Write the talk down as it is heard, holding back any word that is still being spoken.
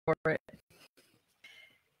it.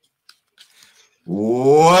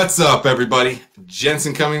 What's up, everybody?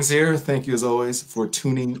 Jensen Cummings here. Thank you, as always, for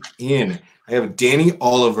tuning in. I have Danii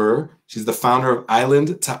Oliver. She's the founder of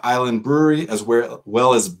Island to Island Brewery, as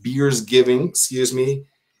well as Beersgiving,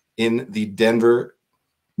 in the Denver.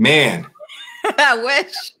 Man. I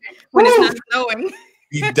wish, when it's not snowing.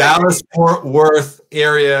 The Dallas-Fort Worth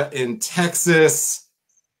area in Texas.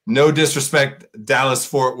 No disrespect,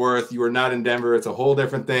 Dallas-Fort Worth. You are not in Denver. It's a whole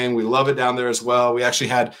different thing. We love it down there as well. We actually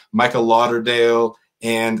had Michael Lauderdale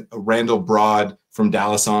and Randall Broad from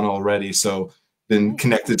Dallas on already. So been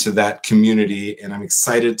connected to that community, and I'm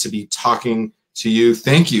excited to be talking to you.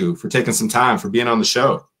 Thank you for taking some time, for being on the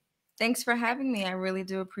show. Thanks for having me. I really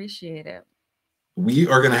do appreciate it. We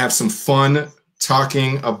are going to have some fun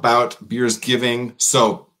talking about Beersgiving.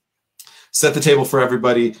 So set the table for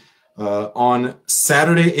everybody. On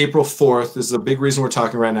Saturday, April 4th, this is a big reason we're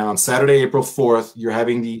talking right now. On Saturday, April 4th, you're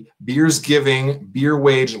having the Beersgiving Beer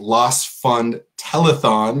Wage Loss Fund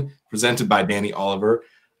Telethon presented by Danii Oliver.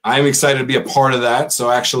 I'm excited to be a part of that. So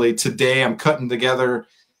actually today I'm cutting together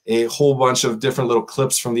a whole bunch of different little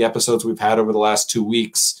clips from the episodes we've had over the last 2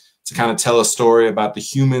 weeks to kind of tell a story about the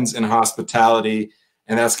humans in hospitality.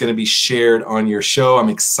 And that's going to be shared on your show. I'm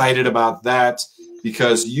excited about that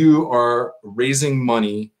because you are raising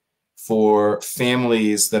money for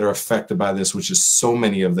families that are affected by this, which is so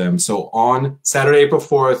many of them. So on Saturday, April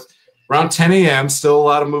 4th, around 10 a.m., still a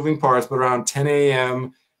lot of moving parts, but around 10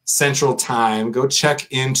 a.m. Central Time, go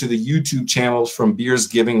check into the YouTube channels from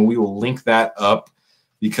Beersgiving. We will link that up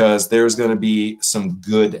because there's going to be some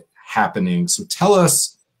good happening. So tell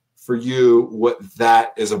us, for you, what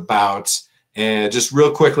that is about, and just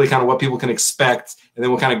real quickly kind of what people can expect, and then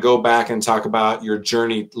we'll kind of go back and talk about your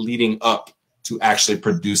journey leading up to actually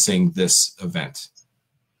producing this event.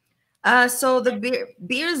 So the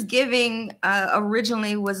Beersgiving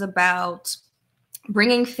originally was about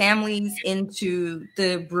bringing families into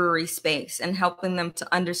the brewery space and helping them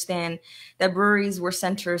to understand that breweries were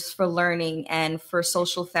centers for learning and for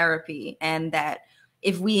social therapy, and that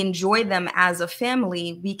if we enjoy them as a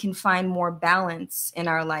family, we can find more balance in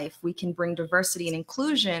our life. We can bring diversity and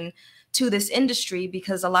inclusion to this industry,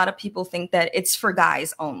 because a lot of people think that it's for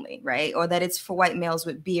guys only, right? Or that it's for white males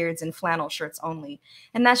with beards and flannel shirts only.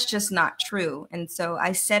 And that's just not true. And so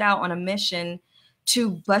I set out on a mission to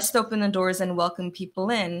bust open the doors and welcome people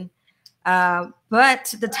in.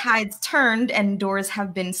 But the tides turned and doors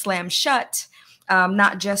have been slammed shut,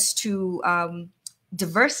 not just to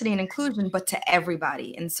diversity and inclusion, but to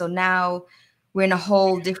everybody. And so now we're in a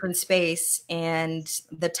whole different space, and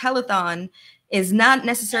the telethon is not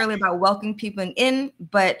necessarily about welcoming people in,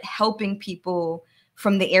 but helping people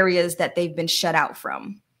from the areas that they've been shut out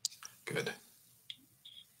from. Good.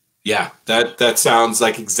 Yeah, that sounds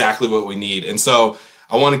like exactly what we need. And so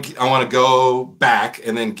I want to go back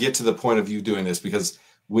and then get to the point of you doing this, because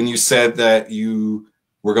when you said that you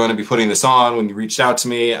were going to be putting this on, when you reached out to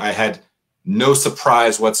me, I had no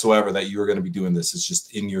surprise whatsoever that you were going to be doing this. It's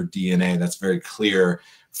just in your DNA. That's very clear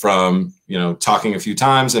from, talking a few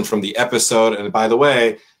times and from the episode. And by the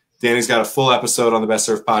way, Danii's got a full episode on the Best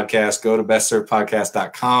Served Podcast. Go to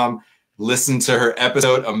bestservedpodcast.com. Listen to her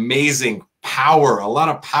episode. Amazing power, a lot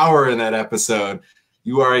of power in that episode.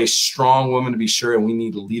 You are a strong woman, to be sure, and we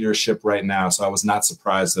need leadership right now. So I was not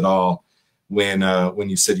surprised at all when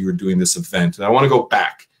you said you were doing this event. And I want to go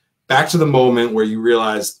back to the moment where you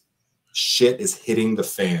realized shit is hitting the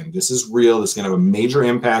fan. This is real. This is going to have a major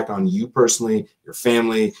impact on you personally, your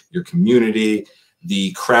family, your community,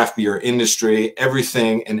 the craft beer industry,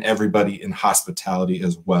 everything and everybody in hospitality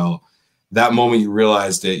as well. That moment you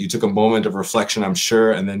realized it, you took a moment of reflection, I'm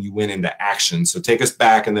sure, and then you went into action. So take us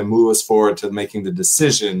back and then move us forward to making the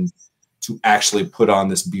decision to actually put on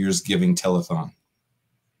this Beersgiving telethon.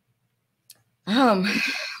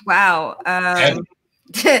 Wow.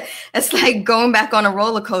 It's like going back on a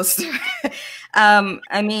roller coaster.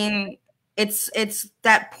 I mean, it's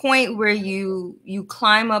that point where you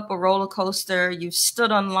climb up a roller coaster, you've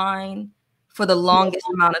stood on line for the longest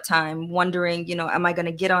amount of time, wondering, am I going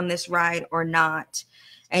to get on this ride or not?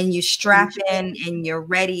 And you strap in and you're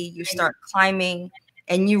ready, you start climbing,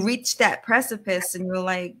 and you reach that precipice and you're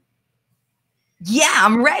like, yeah,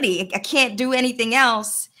 I'm ready. I can't do anything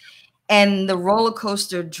else. And the roller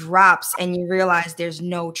coaster drops and you realize there's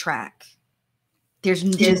no track. There's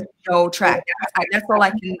no track. That's all I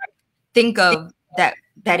can think of that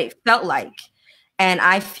it felt like. And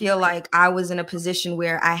I feel like I was in a position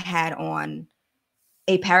where I had on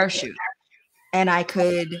a parachute and I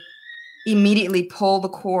could immediately pull the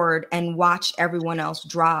cord and watch everyone else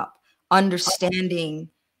drop, understanding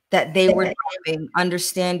that they were dropping,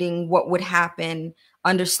 understanding what would happen,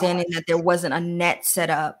 understanding that there wasn't a net set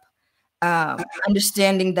up,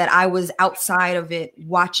 understanding that I was outside of it,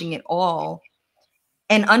 watching it all,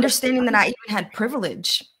 and understanding that I even had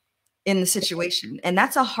privilege in the situation. And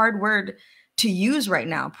that's a hard word to use right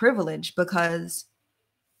now, privilege, because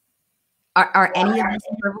are any of us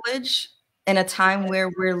privileged in a time where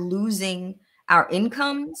we're losing our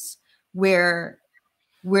incomes, where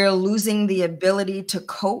we're losing the ability to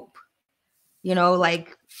cope? You know,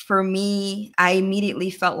 like for me, I immediately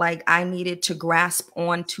felt like I needed to grasp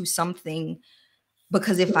onto something,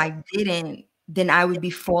 because if I didn't, then I would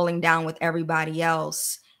be falling down with everybody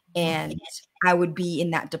else, and I would be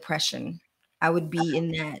in that depression. I would be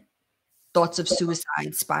in that thoughts of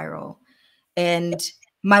suicide spiral. And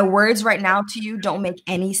my words right now to you don't make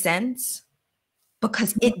any sense,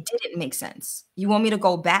 because it didn't make sense. You want me to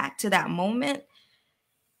go back to that moment?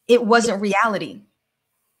 It wasn't reality.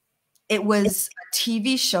 It was a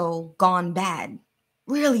TV show gone bad,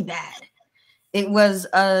 really bad. It was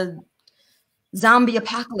a zombie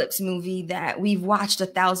apocalypse movie that we've watched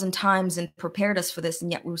 1,000 times and prepared us for this,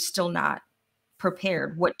 and yet we're still not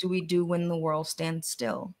prepared. What do we do when the world stands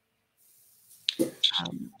still?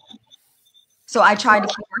 So I tried to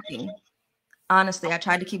keep working. Honestly, I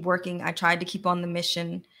tried to keep working. I tried to keep on the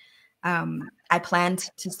mission. I planned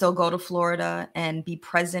to still go to Florida and be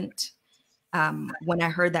present. When I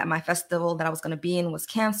heard that my festival that I was going to be in was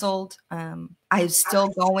canceled, I was still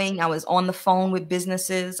going. I was on the phone with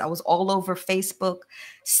businesses. I was all over Facebook,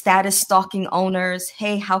 status stalking owners.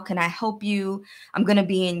 Hey, how can I help you? I'm going to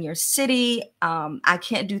be in your city. I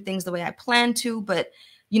can't do things the way I plan to, but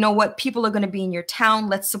you know what? People are going to be in your town.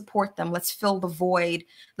 Let's support them. Let's fill the void.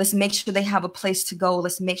 Let's make sure they have a place to go.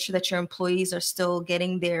 Let's make sure that your employees are still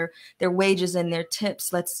getting their wages and their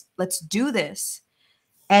tips. Let's do this.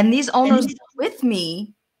 And these owners were with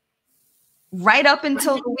me right up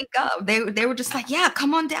until the week of. They were just like, yeah,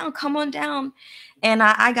 come on down, come on down. And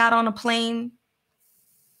I got on a plane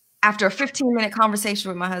after a 15-minute conversation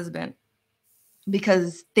with my husband,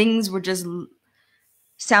 because things were just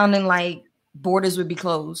sounding like borders would be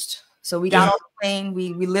closed. So we got on the plane.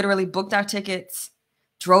 We literally booked our tickets,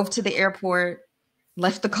 drove to the airport,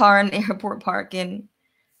 left the car in the airport parking,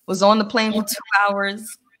 was on the plane for 2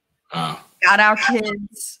 hours. Got our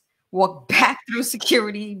kids, walked back through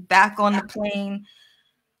security, back on the plane.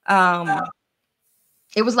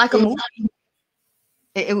 It was like a movie.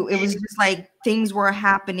 It was just like things were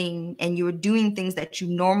happening and you were doing things that you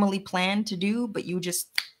normally plan to do, but you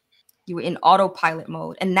were in autopilot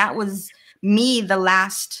mode. And that was me the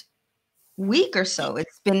last week or so.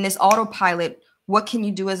 It's been this autopilot. What can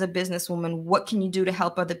you do as a businesswoman? What can you do to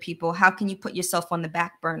help other people? How can you put yourself on the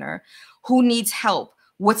back burner? Who needs help?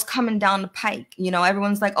 What's coming down the pike? You know,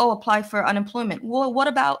 everyone's like, oh, apply for unemployment. Well, what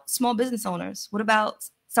about small business owners? What about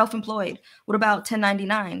self-employed? What about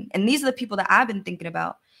 1099? And these are the people that I've been thinking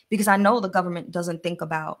about, because I know the government doesn't think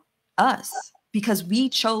about us because we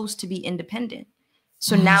chose to be independent.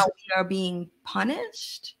 So now we are being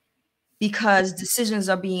punished because decisions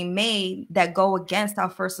are being made that go against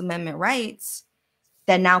our First Amendment rights,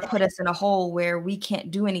 that now put us in a hole where we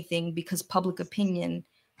can't do anything because public opinion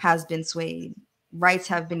has been swayed. Rights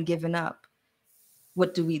have been given up.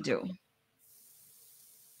 What do we do?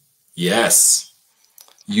 Yes.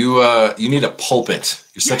 You need a pulpit.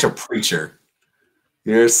 You're such a preacher.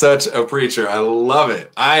 You're such a preacher. I love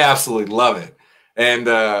it. I absolutely love it. And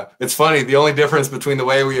it's funny. The only difference between the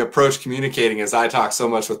way we approach communicating is I talk so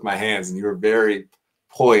much with my hands and you're very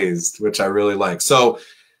poised, which I really like. So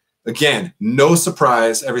again, no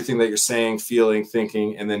surprise, everything that you're saying, feeling,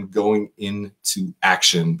 thinking, and then going into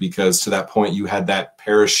action, because to that point, you had that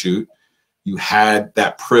parachute, you had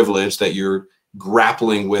that privilege that you're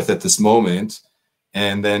grappling with at this moment.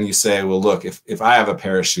 And then you say, well, look, if I have a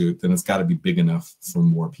parachute, then it's got to be big enough for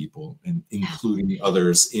more people, and including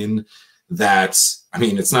others in that. I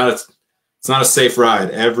mean, it's not a safe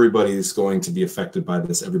ride. Everybody's going to be affected by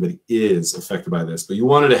this. Everybody is affected by this, but you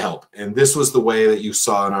wanted to help. And this was the way that you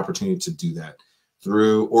saw an opportunity to do that,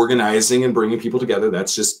 through organizing and bringing people together.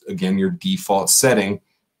 That's just, again, your default setting.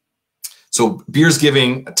 So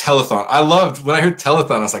Beersgiving, a telethon. I loved when I heard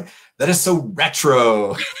telethon, I was like, that is so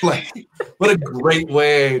retro. Like, what a great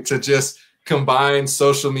way to just combine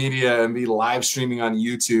social media and be live streaming on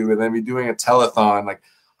YouTube and then be doing a telethon. Like,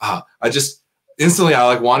 I just instantly, I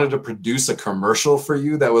like wanted to produce a commercial for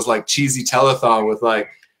you that was like cheesy telethon with like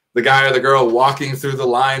the guy or the girl walking through the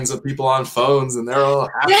lines of people on phones and they're all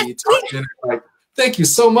happy talking like, thank you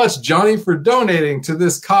so much, Johnny, for donating to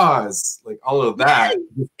this cause. Like all of that.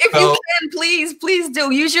 If you can, please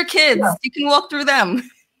do. Use your kids. Yeah. You can walk through them.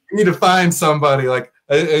 You need to find somebody. Like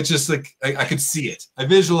It's just like I could see it. I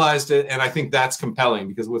visualized it, and I think that's compelling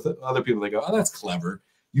because with other people, they go, "Oh, that's clever."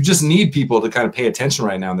 You just need people to kind of pay attention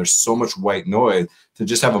right now, and there's so much white noise to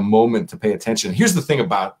just have a moment to pay attention. Here's the thing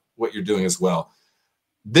about what you're doing as well.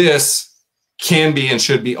 This can be and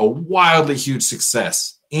should be a wildly huge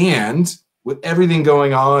success. And with everything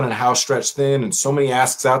going on and how stretched thin and so many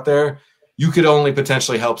asks out there, you could only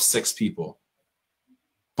potentially help 6 people.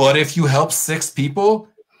 But if you help 6 people,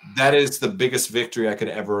 that is the biggest victory I could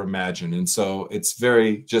ever imagine. And so it's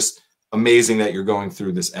very just amazing that you're going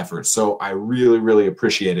through this effort. So I really, really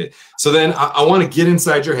appreciate it. So then I want to get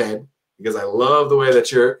inside your head because I love the way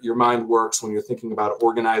that your mind works when you're thinking about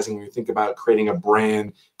organizing, when you think about creating a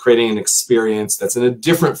brand, creating an experience that's in a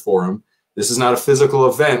different forum. This is not a physical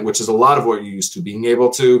event, which is a lot of what you're used to, being able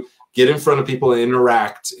to get in front of people and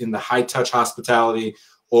interact in the high touch hospitality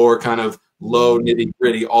or kind of low nitty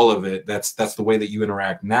gritty, all of it. That's the way that you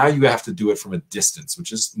interact. Now you have to do it from a distance,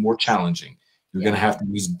 which is more challenging. You're going to have to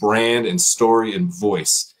use brand and story and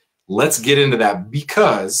voice. Let's get into that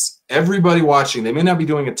because everybody watching, they may not be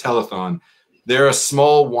doing a telethon. They're a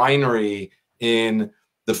small winery in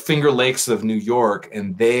the Finger Lakes of New York,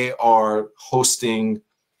 and they are hosting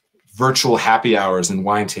virtual happy hours and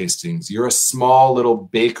wine tastings. You're a small little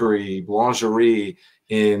bakery, boulangerie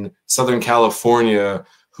in Southern California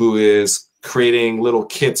who is creating little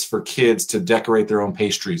kits for kids to decorate their own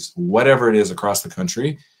pastries, whatever it is across the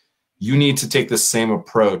country. You need to take the same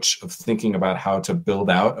approach of thinking about how to build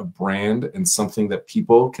out a brand and something that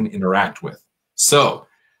people can interact with. So,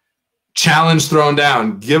 challenge thrown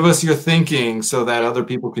down. Give us your thinking so that other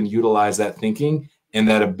people can utilize that thinking and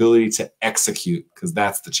that ability to execute, because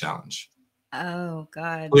that's the challenge. Oh,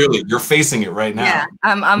 God. Clearly, you're facing it right now. Yeah,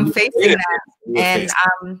 I'm facing that.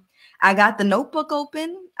 And I got the notebook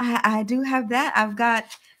open. I do have that. I've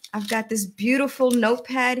got this beautiful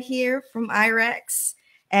notepad here from IREX.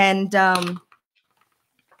 And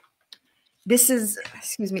this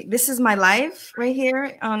is my life right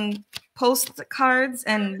here on postcards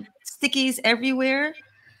and stickies everywhere.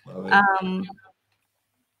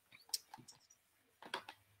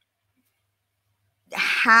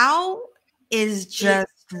 How is just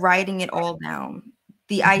writing it all down.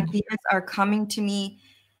 The ideas are coming to me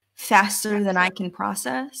faster than I can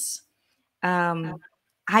process.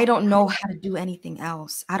 I don't know how to do anything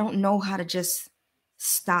else. I don't know how to just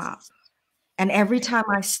stop. And every time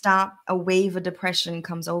I stop, a wave of depression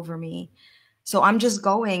comes over me. So I'm just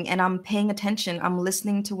going and I'm paying attention. I'm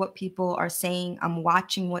listening to what people are saying. I'm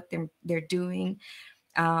watching what they're doing.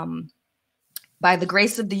 By the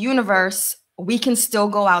grace of the universe, we can still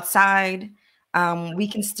go outside. We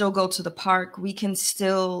can still go to the park. We can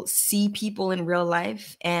still see people in real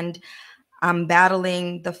life. And I'm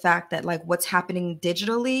battling the fact that like what's happening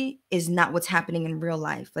digitally is not what's happening in real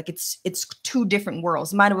life. Like it's 2 different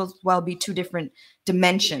worlds. Might as well be 2 different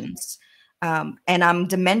dimensions. And I'm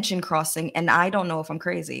dimension crossing, and I don't know if I'm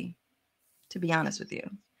crazy, to be honest with you.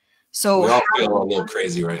 So we all feel a little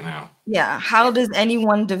crazy right now. Yeah. How does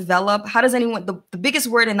anyone develop? How does anyone, the biggest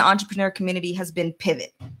word in the entrepreneur community has been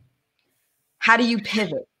pivot. How do you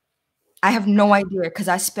pivot? I have no idea because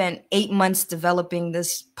I spent 8 months developing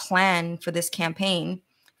this plan for this campaign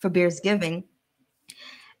for Beersgiving.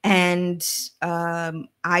 And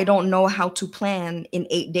I don't know how to plan in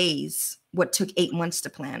 8 days what took 8 months to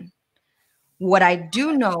plan. What I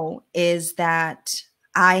do know is that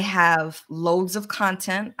I have loads of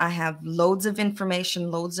content. I have loads of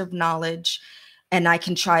information, loads of knowledge, and I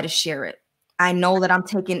can try to share it. I know that I'm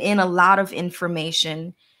taking in a lot of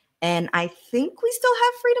information, and I think we still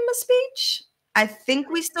have freedom of speech. I think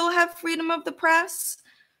we still have freedom of the press.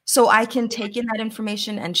 So I can take in that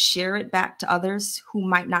information and share it back to others who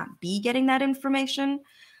might not be getting that information.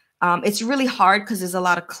 It's really hard because there's a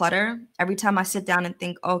lot of clutter. Every time I sit down and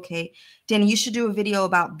think, okay, Danii, you should do a video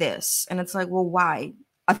about this. And it's like, well, why?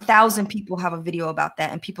 1,000 people have a video about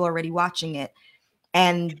that and people are already watching it.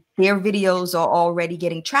 And their videos are already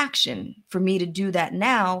getting traction. For me to do that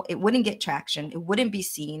now, it wouldn't get traction. It wouldn't be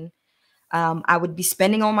seen. I would be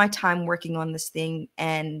spending all my time working on this thing.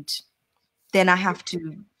 And then I have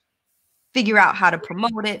to figure out how to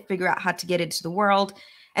promote it, figure out how to get it to the world.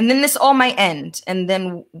 And then this all might end. And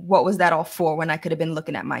then what was that all for when I could have been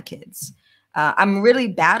looking at my kids? I'm really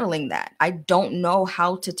battling that. I don't know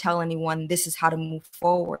how to tell anyone this is how to move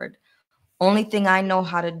forward. Only thing I know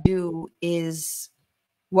how to do is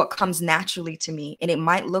what comes naturally to me. And it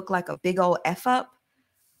might look like a big old F up,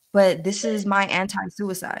 but this is my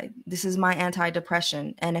anti-suicide. This is my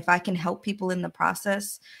anti-depression. And if I can help people in the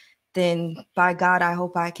process, then by God, I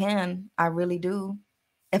hope I can. I really do.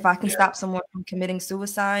 If I can stop someone from committing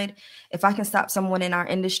suicide, if I can stop someone in our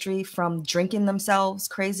industry from drinking themselves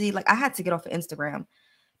crazy, like I had to get off of Instagram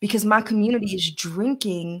because my community is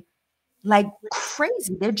drinking like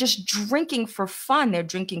crazy. They're just drinking for fun. They're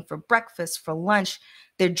drinking for breakfast, for lunch.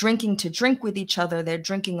 They're drinking to drink with each other. They're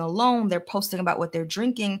drinking alone. They're posting about what they're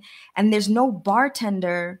drinking. And there's no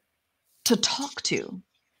bartender to talk to.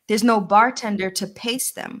 There's no bartender to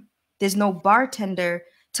pace them. There's no bartender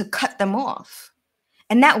to cut them off.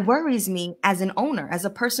 And that worries me as an owner, as a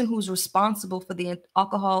person who's responsible for the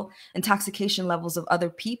alcohol intoxication levels of other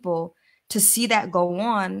people. To see that go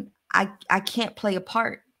on, I can't play a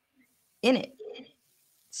part in it.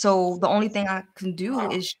 So the only thing I can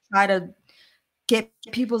do is try to get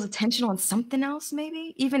people's attention on something else,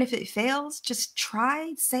 maybe. Even if it fails, just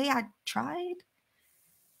try, say I tried.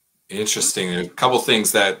 Interesting. There's a couple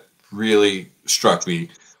things that really struck me.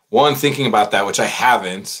 One, thinking about that, which I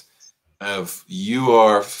haven't, of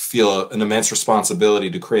feel an immense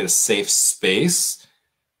responsibility to create a safe space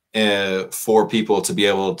for people to be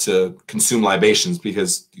able to consume libations,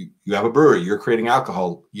 because you have a brewery, you're creating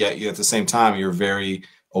alcohol, yet you, at the same time, you're very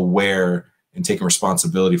aware and taking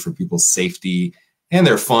responsibility for people's safety and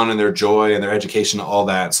their fun and their joy and their education, all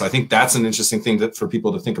that. So I think that's an interesting thing for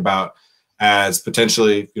people to think about, as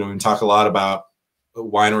potentially, we can talk a lot about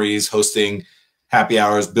wineries hosting happy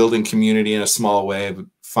hours, building community in a small way, but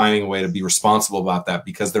finding a way to be responsible about that,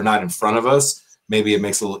 because they're not in front of us. Maybe it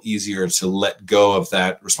makes it a little easier to let go of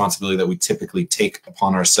that responsibility that we typically take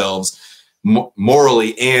upon ourselves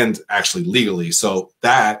morally and actually legally. So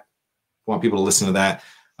that, I want people to listen to that.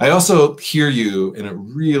 I also hear you, and it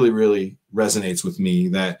really, really resonates with me,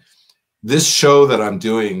 that this show that I'm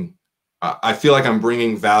doing, I feel like I'm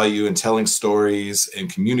bringing value and telling stories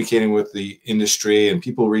and communicating with the industry, and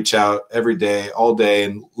people reach out every day, all day,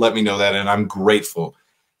 and let me know that, and I'm grateful.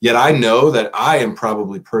 Yet I know that I am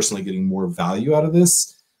probably personally getting more value out of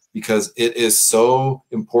this, because it is so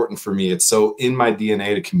important for me. It's so in my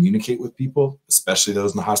DNA to communicate with people, especially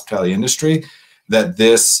those in the hospitality industry, that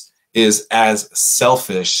this is as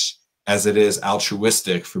selfish as it is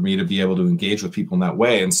altruistic for me to be able to engage with people in that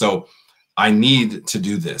way. And so I need to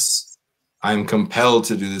do this. I'm compelled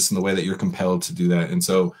to do this in the way that you're compelled to do that. And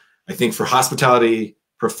so I think for hospitality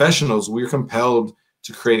professionals, we're compelled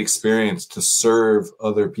to create experience, to serve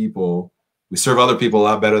other people. We serve other people a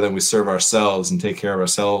lot better than we serve ourselves, and take care of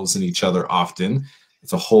ourselves and each other often.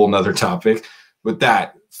 It's a whole nother topic. With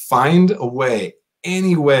that, find a way,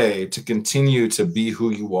 any way, to continue to be who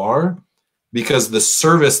you are, because the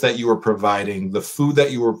service that you were providing, the food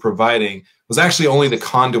that you were providing, was actually only the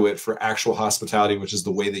conduit for actual hospitality, which is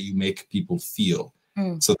the way that you make people feel.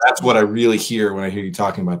 So that's what I really hear when I hear you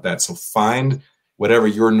talking about that. So find whatever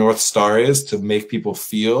your North Star is to make people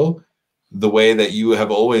feel the way that you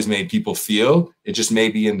have always made people feel. It just may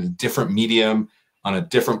be in a different medium, on a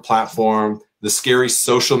different platform, the scary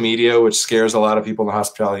social media, which scares a lot of people in the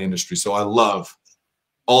hospitality industry. So I love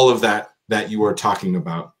all of that you are talking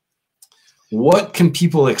about. What can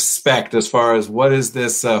people expect as far as what is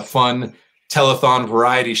this fun telethon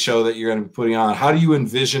variety show that you're going to be putting on? How do you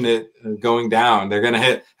envision it going down? They're going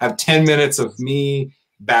to have 10 minutes of me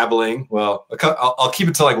babbling. Well, I'll keep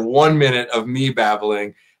it to like 1 minute of me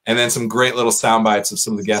babbling, and then some great little sound bites of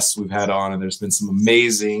some of the guests we've had on. And there's been some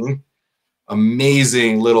amazing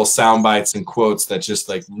little sound bites and quotes that just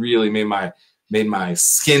like really made my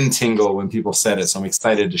skin tingle when people said it. So I'm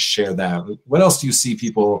excited to share that. What else do you see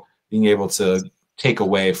people being able to take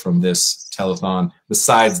away from this telethon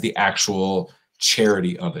besides the actual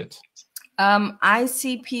charity of it? I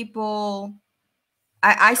see people,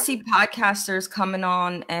 I see podcasters coming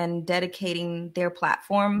on and dedicating their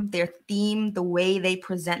platform, their theme, the way they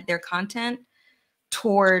present their content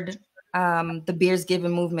toward the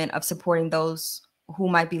Beersgiving movement of supporting those who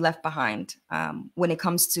might be left behind when it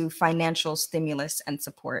comes to financial stimulus and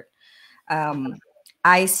support.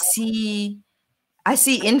 I see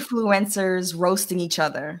influencers roasting each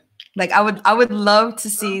other. Like I would love to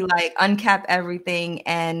see like Uncap Everything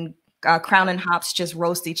and Crown and Hops just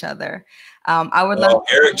roast each other. I would love.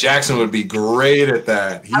 Eric Jackson would be great at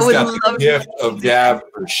that. He's got the gift of gab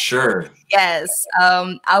for sure. Yes.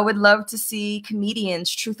 I would love to see comedians,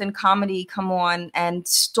 Truth and Comedy, come on and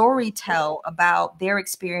story tell about their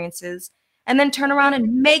experiences, and then turn around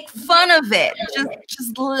and make fun of it.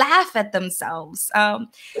 Just laugh at themselves. Have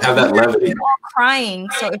that levity. We're all crying.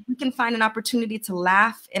 So if we can find an opportunity to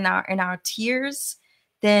laugh in our tears,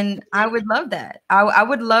 then I would love that. I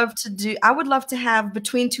would love to have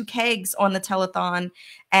Between Two Kegs on the telethon,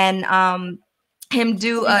 and him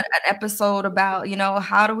do an episode about,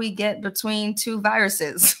 how do we get between two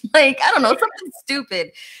viruses? Like, I don't know, something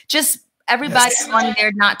stupid. Just everybody on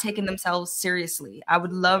there not taking themselves seriously. I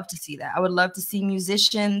would love to see that. I would love to see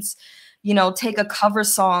musicians, you know, take a cover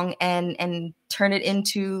song and turn it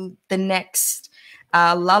into the next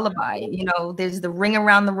lullaby. You know, there's the Ring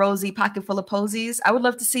Around the Rosie, Pocket Full of Posies. I would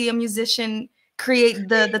love to see a musician create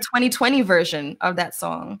the 2020 version of that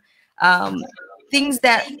song. Things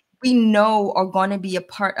that we know are going to be a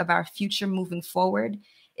part of our future moving forward.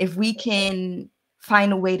 If we can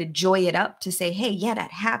find a way to joy it up, to say, hey, yeah,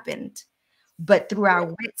 that happened. But through our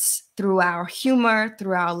wits, through our humor,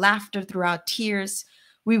 through our laughter, through our tears,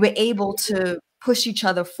 we were able to push each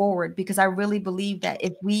other forward. Because I really believe that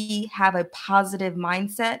if we have a positive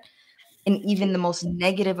mindset in even the most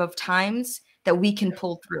negative of times, that we can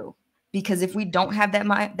pull through. Because if we don't have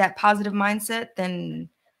that positive mindset, then,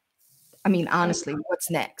 I mean, honestly,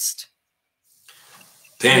 what's next?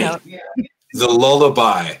 Danii, You know? the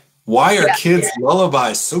lullaby. Why are Yeah. kids'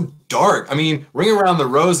 lullabies so dark? I mean, Ring Around the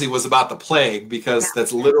Rosie was about the plague, because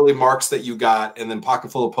that's literally marks that you got, and then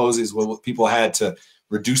Pocket Full of Posies, what people had to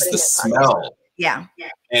reduce the smell. Yeah.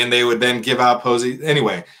 And they would then give out posies.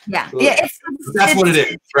 Anyway. Yeah. That's what it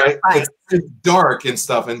is, right? It's dark and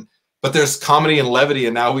stuff. But there's comedy and levity,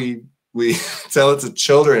 and now we tell it to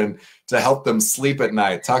children to help them sleep at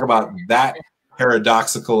night. Talk about that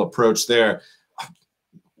paradoxical approach there.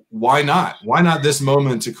 Why not? Why not this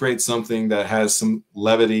moment to create something that has some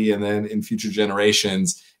levity, and then in future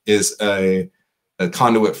generations is a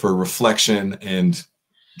conduit for reflection and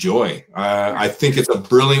joy? I think it's a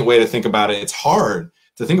brilliant way to think about it. It's hard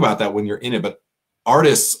to think about that when you're in it, but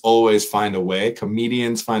artists always find a way.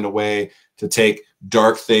 Comedians find a way to take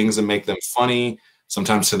dark things and make them funny,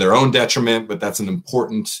 sometimes to their own detriment, but that's an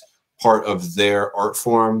important part of their art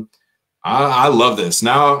form. I love this.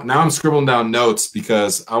 Now I'm scribbling down notes,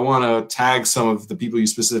 because I want to tag some of the people you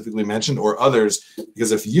specifically mentioned, or others,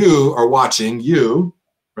 because if you are watching, you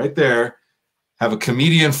right there have a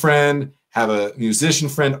comedian friend, have a musician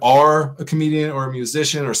friend, are a comedian or a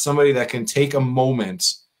musician, or somebody that can take a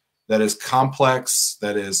moment that is complex,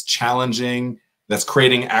 that is challenging, that's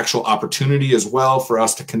creating actual opportunity as well for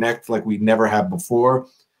us to connect like we never have before,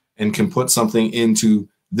 and can put something into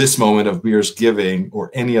this moment of Beersgiving or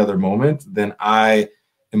any other moment, then I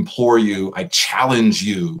implore you, I challenge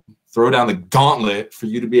you, throw down the gauntlet for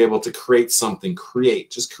you to be able to create something.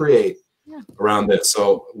 Just create around this.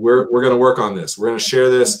 So we're going to work on this. We're going to share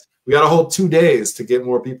this. We got a whole 2 days to get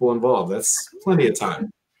more people involved. That's plenty of time.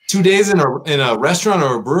 2 days in a restaurant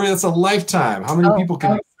or a brewery, that's a lifetime. How many people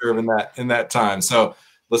can you serve in that time? So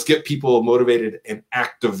let's get people motivated and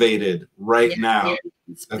activated right now.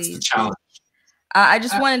 That's the challenge. I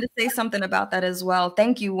just wanted to say something about that as well.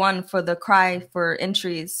 Thank you, one, for the cry for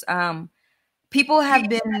entries. People have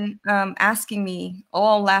been asking me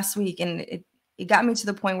all last week, and it got me to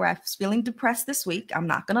the point where I was feeling depressed this week. I'm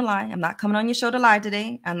not going to lie. I'm not coming on your show to lie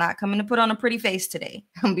today. I'm not coming to put on a pretty face today.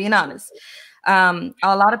 I'm being honest. A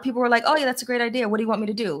lot of people were like, oh, yeah, that's a great idea. What do you want me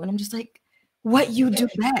to do? And I'm just like, what you do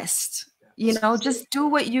best. You know, just do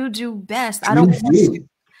what you do best. I don't want to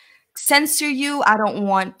censor you. I don't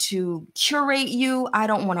want to curate you. I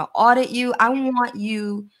don't want to audit you. I want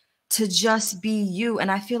you to just be you. And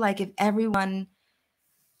I feel like if everyone,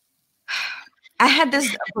 I had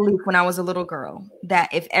this belief when I was a little girl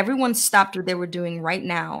that if everyone stopped what they were doing right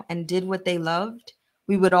now and did what they loved,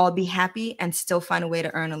 we would all be happy and still find a way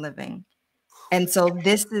to earn a living. And so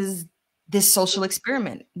this is this social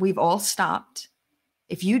experiment. We've all stopped.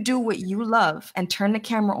 If you do what you love and turn the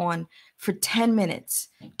camera on for 10 minutes,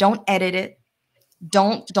 don't edit it.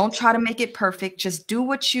 Don't try to make it perfect. Just do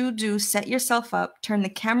what you do. Set yourself up, turn the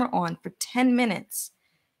camera on for 10 minutes.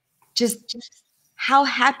 Just how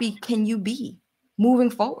happy can you be moving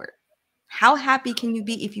forward? How happy can you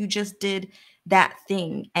be if you just did that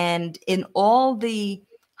thing? And in all the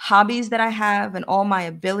hobbies that I have and all my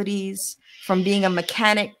abilities, from being a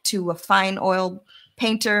mechanic to a fine oil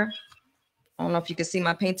painter, I don't know if you can see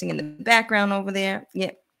my painting in the background over there.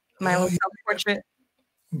 Yeah, my little self-portrait.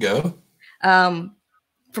 Go.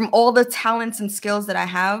 From all the talents and skills that I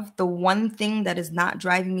have, the one thing that is not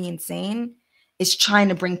driving me insane is trying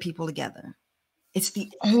to bring people together. It's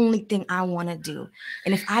the only thing I want to do.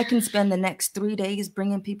 And if I can spend the next 3 days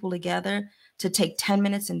bringing people together to take 10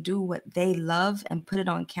 minutes and do what they love and put it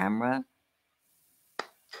on camera,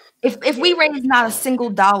 if we raise not a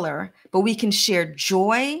single dollar, but we can share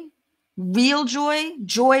joy, real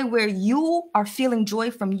joy where you are feeling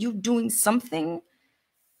joy from you doing something,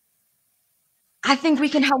 I think we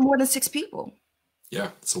can help more than 6 people. Yeah,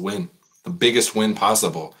 it's a win. The biggest win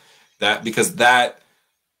possible. Because that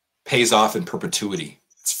pays off in perpetuity.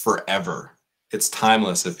 It's forever. It's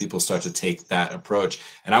timeless if people start to take that approach.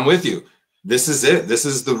 And I'm with you. this is it. This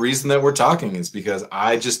is the reason that we're talking, is because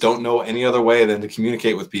I just don't know any other way than to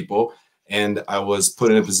communicate with people. And I was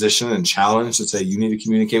put in a position and challenged to say, you need to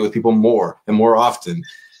communicate with people more and more often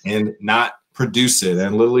and not produce it,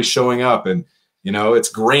 and literally showing up. And, you know, it's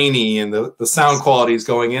grainy and the sound quality is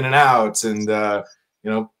going in and out. And, you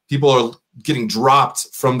know, people are getting dropped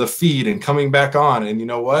from the feed and coming back on. And you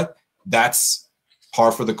know what? That's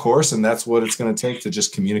par for the course. And that's what it's going to take to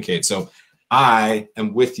just communicate. So I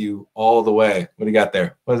am with you all the way. What do you got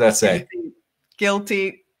there? What does that say?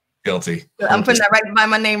 Guilty. Guilty. 100%. I'm putting that right by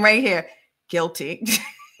my name right here. Guilty.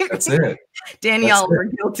 That's it. Danii Oliver,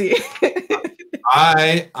 guilty.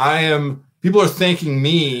 I am, people are thanking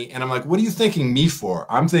me, and I'm like, what are you thanking me for?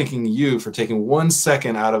 I'm thanking you for taking 1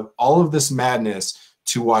 second out of all of this madness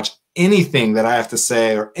to watch anything that I have to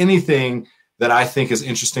say, or anything that I think is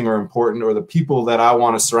interesting or important, or the people that I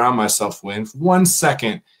want to surround myself with. 1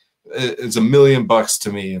 second is $1 million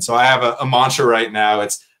to me. And so I have a mantra right now.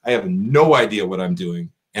 It's, I have no idea what I'm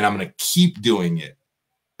doing, and I'm going to keep doing it.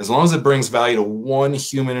 As long as it brings value to one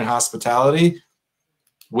human in hospitality,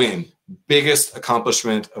 win. Biggest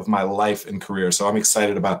accomplishment of my life and career. So I'm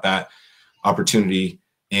excited about that opportunity,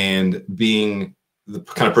 and being the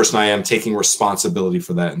kind of person I am, taking responsibility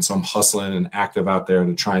for that. And so I'm hustling and active out there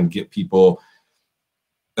to try and get people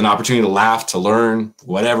an opportunity to laugh, to learn,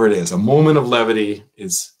 whatever it is. A moment of levity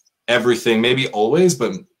is everything, maybe always,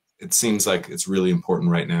 but it seems like it's really important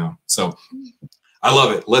right now. So I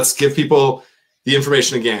love it. Let's give people the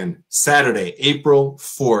information again. Saturday, April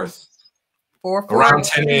 4th, around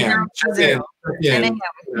 10 a.m. You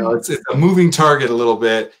know, it's a moving target a little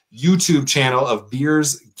bit. YouTube channel of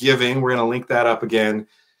Beersgiving. We're going to link that up again.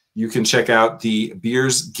 You can check out the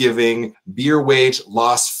Beersgiving Beer Wage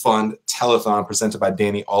Loss Fund Telethon presented by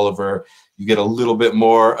Danii Oliver. You get a little bit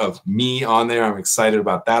more of me on there. I'm excited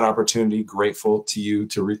about that opportunity. Grateful to you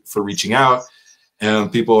for reaching out.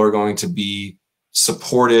 And people are going to be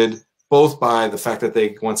supported both by the fact that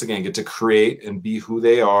they, once again, get to create and be who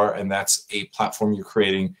they are, and that's a platform you're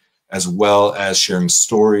creating, as well as sharing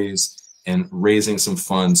stories and raising some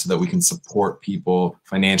funds so that we can support people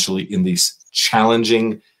financially in these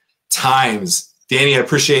challenging times. Danii, I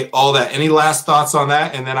appreciate all that. Any last thoughts on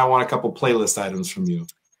that? And then I want a couple playlist items from you.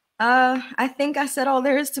 I think I said all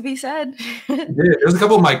there is to be said. There's a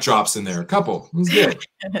couple mic drops in there. A couple. It was good.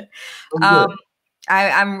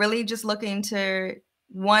 I'm really just looking to,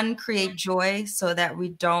 one, create joy so that we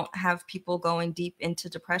don't have people going deep into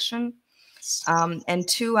depression. And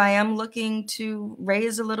two, I am looking to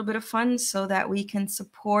raise a little bit of funds so that we can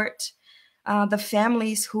support the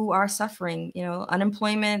families who are suffering. You know,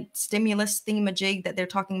 unemployment stimulus thingamajig that they're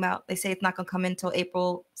talking about. They say it's not going to come in until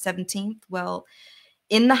April 17th. Well,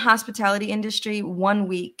 in the hospitality industry, 1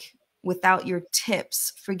 week without your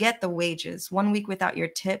tips, forget the wages, 1 week without your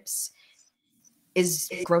tips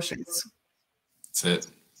is groceries. That's it.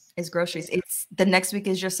 It's groceries. It's the next week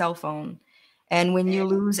is your cell phone. And when you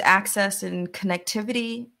lose access and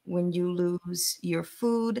connectivity, when you lose your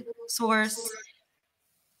food source,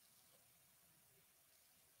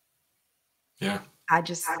 yeah,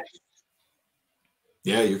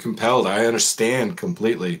 yeah, you're compelled. I understand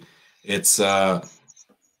completely. It's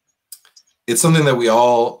something that we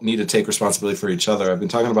all need to take responsibility for each other. I've been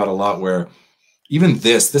talking about a lot, where even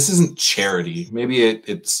this isn't charity. Maybe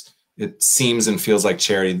it seems and feels like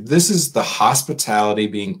charity. This is the hospitality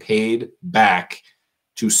being paid back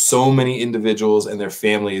to so many individuals and their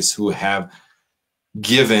families who have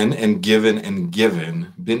given and given and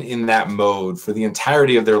given, been in that mode for the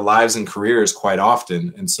entirety of their lives and careers quite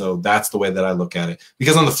often. And so that's the way that I look at it.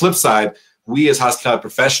 Because on the flip side, we as hospitality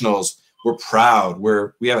professionals, we're proud.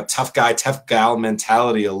 We have a tough guy, tough gal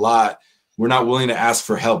mentality a lot. We're not willing to ask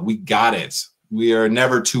for help. We got it. We are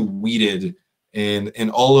never too weeded.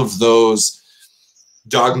 And all of those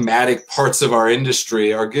dogmatic parts of our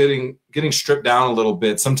industry are getting stripped down a little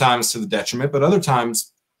bit, sometimes to the detriment, but other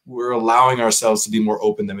times we're allowing ourselves to be more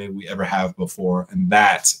open than maybe we ever have before. And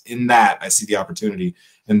in that, I see the opportunity.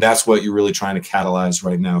 And that's what you're really trying to catalyze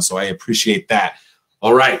right now. So I appreciate that.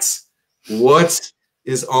 All right. What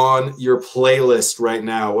is on your playlist right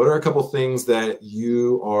now? What are a couple things that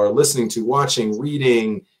you are listening to, watching,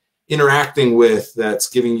 reading, interacting with, that's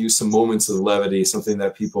giving you some moments of levity, something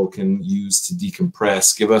that people can use to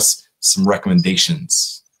decompress? Give us some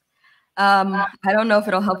recommendations. I don't know if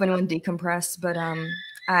it'll help anyone decompress, but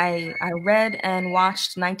I read and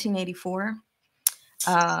watched 1984,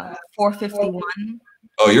 451.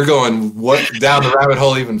 Oh, you're going down the rabbit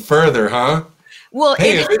hole even further, huh? Well,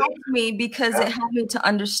 it helped me because it helped me to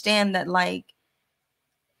understand that, like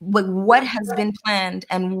what has been planned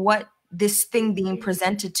and what this thing being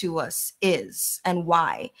presented to us is and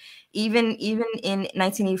why. Even in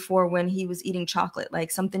 1984, when he was eating chocolate,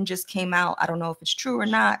 like something just came out. I don't know if it's true or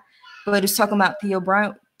not, but it's talking about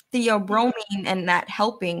theobromine and that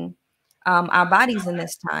helping our bodies in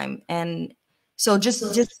this time. And so just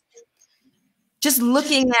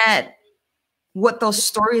looking at what those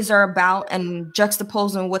stories are about and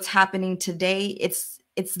juxtaposing what's happening today, it's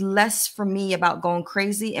less for me about going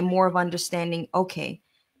crazy and more of understanding, okay,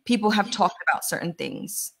 people have talked about certain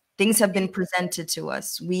things. Things have been presented to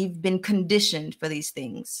us. We've been conditioned for these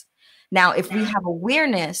things. Now, if we have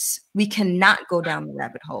awareness, we cannot go down the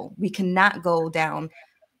rabbit hole. We cannot go down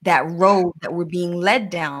that road that we're being led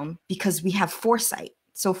down because we have foresight.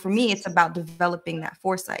 So for me, it's about developing that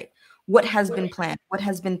foresight. What has been planned? What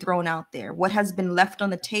has been thrown out there? What has been left on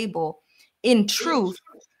the table in truth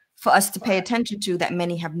for us to pay attention to that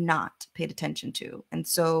many have not paid attention to? And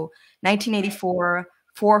so 1984,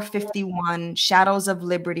 451, Shadows of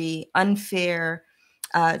Liberty, Unfair,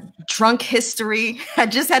 Drunk History. I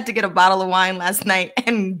just had to get a bottle of wine last night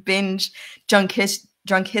and binge Drunk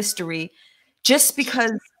History just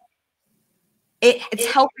because it's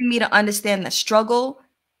helping me to understand that struggle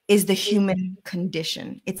is the human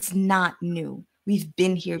condition. It's not new. We've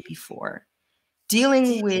been here before.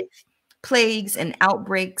 Dealing with plagues and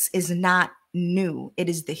outbreaks is not new. It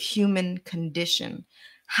is the human condition.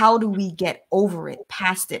 How do we get over it,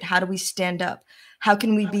 past it? How do we stand up? How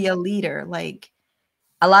can we be a leader? Like,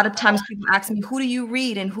 a lot of times people ask me, who do you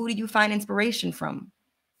read and who do you find inspiration from?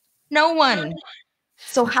 No one.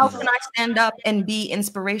 So how can I stand up and be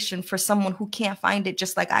inspiration for someone who can't find it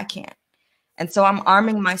just like I can't? And so I'm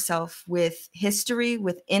arming myself with history,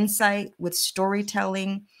 with insight, with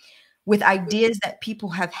storytelling, with ideas that people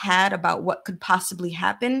have had about what could possibly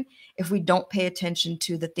happen if we don't pay attention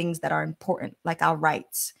to the things that are important, like our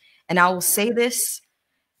rights. And I will say this,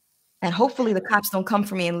 and hopefully the cops don't come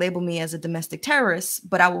for me and label me as a domestic terrorist,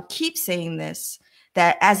 but I will keep saying this,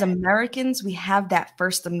 that as Americans, we have that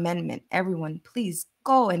First Amendment. Everyone, please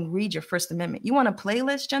go and read your First Amendment. You want a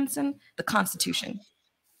playlist, Jensen? The Constitution.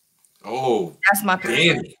 Oh, that's my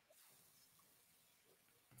Danii.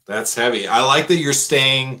 That's heavy. I like that you're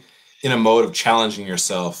staying in a mode of challenging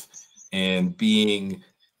yourself and being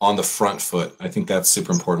on the front foot. I think that's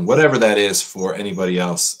super important. Whatever that is for anybody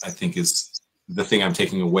else, I think is the thing I'm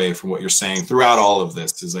taking away from what you're saying throughout all of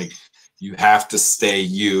this is like, you have to stay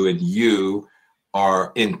you, and you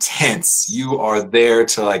are intense. You are there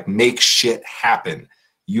to like make shit happen.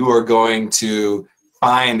 You are going to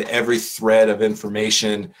find every thread of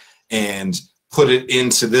information and put it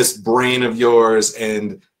into this brain of yours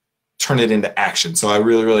and turn it into action. So I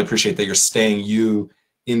really, really appreciate that you're staying you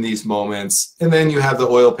in these moments. And then you have the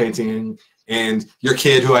oil painting and your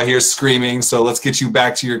kid who I hear screaming. So let's get you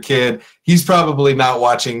back to your kid. He's probably not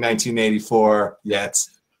watching 1984 yet,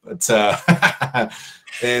 but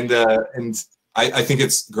and I think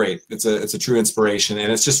it's great. It's a true inspiration, and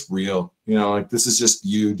it's just real. You know, like this is just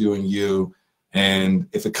you doing you. And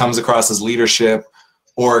if it comes across as leadership,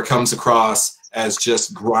 or it comes across as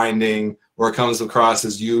just grinding, or it comes across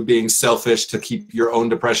as you being selfish to keep your own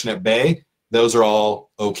depression at bay, those are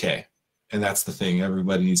all okay. And that's the thing.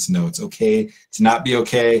 Everybody needs to know it's okay to not be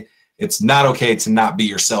okay. It's not okay to not be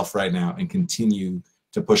yourself right now, and continue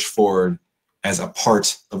to push forward as a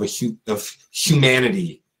part of of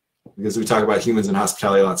humanity, because we talk about humans in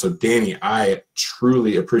hospitality a lot. So Danii, I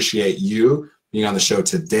truly appreciate you being on the show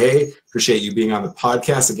today. Appreciate you being on the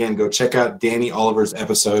podcast. Again, go check out Danii Oliver's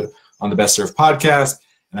episode on the Best Served podcast.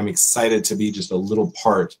 And I'm excited to be just a little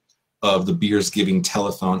part of the Beersgiving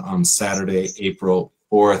telethon on Saturday, April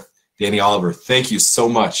 4th. Danii Oliver, thank you so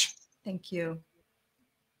much. Thank you.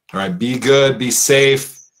 All right, be good, be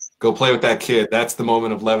safe. Go play with that kid. That's the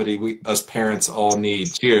moment of levity we, us parents, all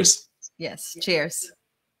need. Cheers. Yes, cheers.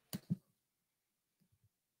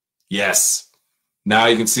 Yes. Now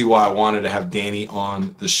you can see why I wanted to have Danii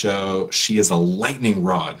on the show. She is a lightning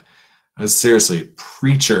rod. Seriously,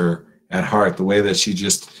 preacher at heart, the way that she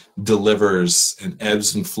just delivers and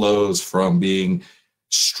ebbs and flows from being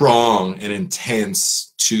strong and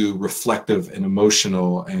intense to reflective and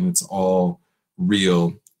emotional, and it's all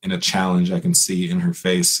real, and a challenge I can see in her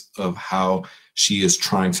face of how she is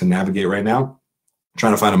trying to navigate right now,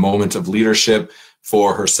 trying to find a moment of leadership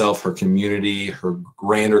for herself, her community, her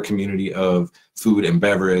grander community of food and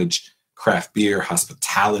beverage, craft beer,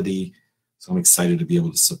 hospitality. So I'm excited to be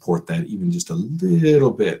able to support that even just a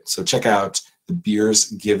little bit. So check out the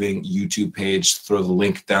Beersgiving YouTube page. Throw the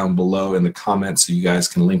link down below in the comments so you guys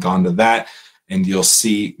can link onto that. And you'll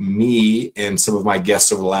see me and some of my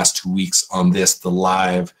guests over the last 2 weeks on this, the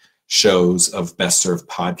live shows of Best Served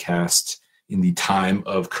Podcast in the time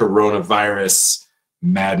of coronavirus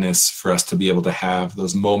madness for us to be able to have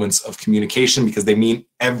those moments of communication, because they mean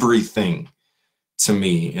everything to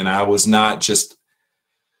me. And I was not just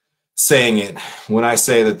saying it when I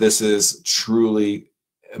say that this is truly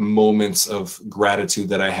moments of gratitude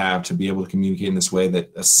that I have to be able to communicate in this way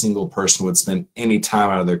that a single person would spend any time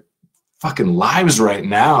out of their fucking lives right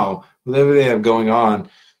now with everything they have going on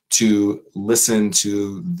to listen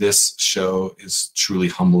to this show is truly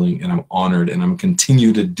humbling, and I'm honored, and I'm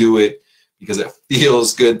continue to do it because it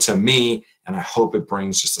feels good to me, and I hope it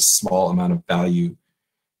brings just a small amount of value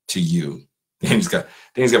to you. Danny's got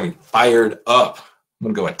me fired up. I'm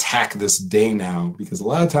gonna go attack this day now, because a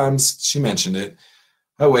lot of times, she mentioned it,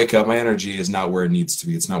 I wake up, my energy is not where it needs to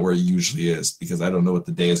be. It's not where it usually is, because I don't know what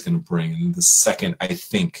the day is going to bring. And the second I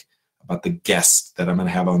think about the guest that I'm going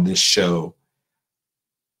to have on this show,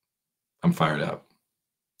 I'm fired up.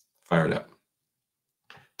 Fired up.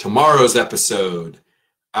 Tomorrow's episode,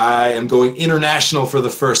 I am going international for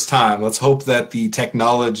the first time. Let's hope that the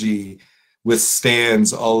technology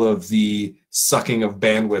withstands all of the sucking of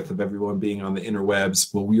bandwidth of everyone being on the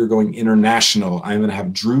interwebs. Well, we are going international. I'm going to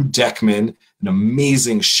have Drew Deckman, an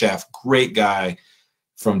amazing chef, great guy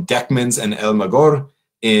from Deckman's and El Magor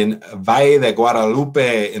in Valle de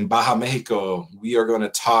Guadalupe in Baja, Mexico. We are going to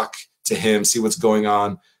talk to him, see what's going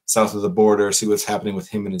on south of the border, see what's happening with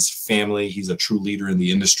him and his family. He's a true leader in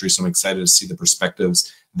the industry, so I'm excited to see the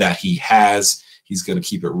perspectives that he has. He's going to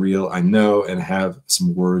keep it real, I know, and have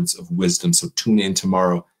some words of wisdom. So tune in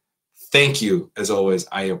tomorrow. Thank you, as always.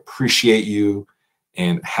 I appreciate you,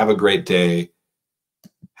 and have a great day.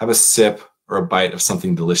 Have a sip or a bite of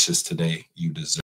something delicious today you deserve.